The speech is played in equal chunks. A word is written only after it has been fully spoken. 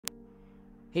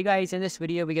Hey guys, in this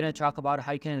video we're gonna talk about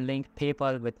how you can link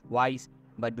PayPal with Wise.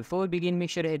 But before we begin, make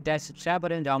sure to hit that subscribe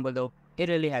button down below. It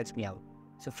really helps me out.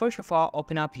 So first of all,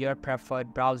 open up your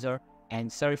preferred browser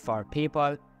and search for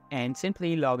PayPal and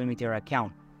simply log in with your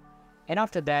account. And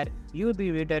after that, you will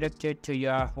be redirected to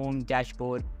your home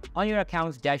dashboard. On your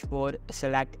account's dashboard,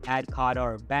 select Add Card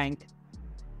or Bank.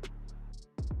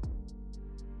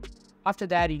 After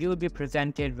that, you will be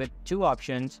presented with two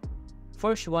options.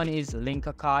 First one is link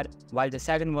a card, while the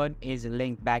second one is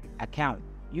link bank account.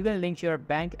 You can link your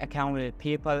bank account with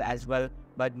PayPal as well,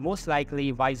 but most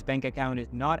likely Wise bank account is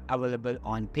not available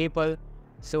on PayPal.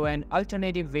 So an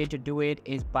alternative way to do it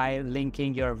is by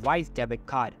linking your Wise debit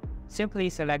card. Simply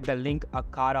select the link a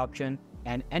card option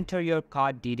and enter your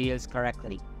card details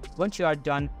correctly. Once you are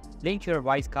done, link your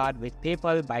Wise card with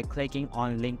PayPal by clicking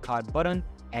on link card button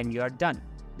and you are done.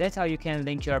 That's how you can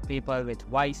link your PayPal with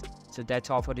Wise. So that's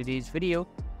all for today's video.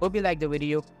 Hope you liked the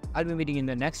video. I'll be meeting in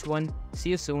the next one. See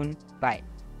you soon. Bye.